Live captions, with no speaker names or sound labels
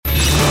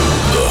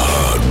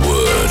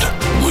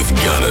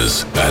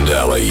Gaz and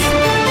Ali.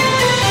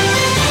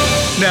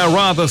 Now,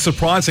 rather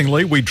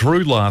surprisingly, we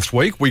drew last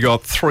week. We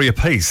got 3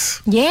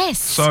 apiece. Yes.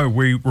 So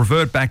we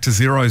revert back to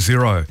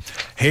 0-0.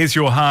 Here's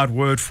your hard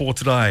word for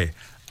today.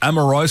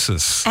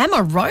 Amaurosis.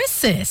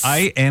 Amaurosis.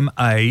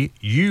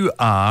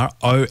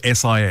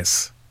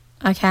 AMAUROSIS.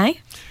 Okay.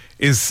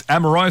 Is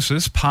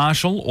amaurosis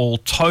partial or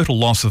total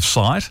loss of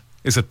sight?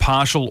 Is it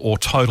partial or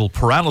total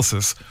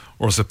paralysis?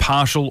 Or is it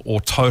partial or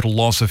total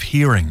loss of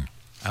hearing?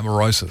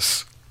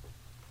 Amaurosis.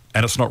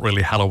 And it's not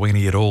really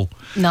Halloweeny at all.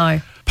 No.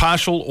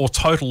 Partial or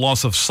total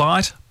loss of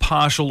sight,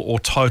 partial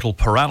or total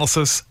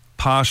paralysis,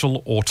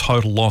 partial or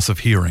total loss of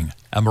hearing.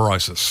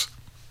 Amaurosis.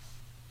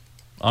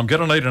 I'm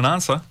going to need an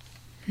answer.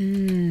 Gosh,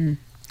 You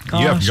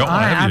haven't got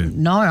one, have you?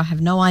 No, I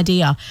have no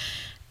idea.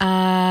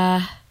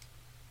 I'm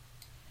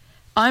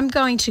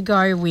going to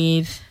go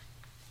with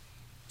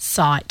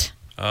sight.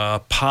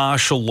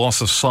 Partial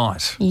loss of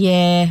sight.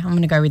 Yeah, I'm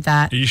going to go with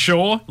that. Are you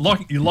sure?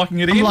 You're locking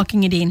it in? I'm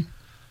locking it in.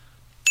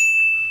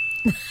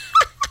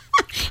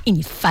 In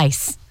your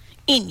face.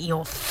 In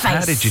your face.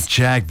 How did you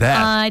jag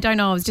that? I don't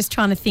know. I was just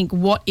trying to think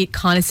what it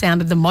kind of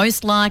sounded the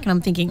most like, and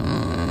I'm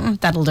thinking,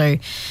 that'll do.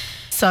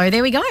 So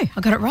there we go. I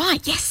got it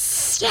right.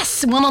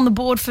 Yes. One on the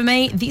board for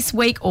me this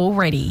week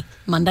already.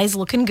 Monday's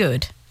looking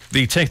good.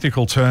 The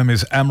technical term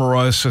is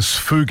amaurosis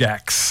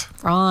fugax.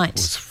 Right.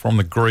 It's from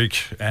the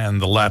Greek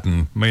and the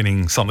Latin,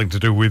 meaning something to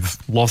do with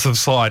loss of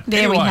sight.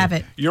 There we have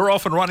it. You're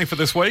off and running for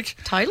this week.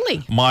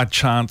 Totally. My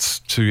chance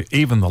to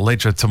even the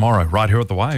ledger tomorrow, right here at The Wave.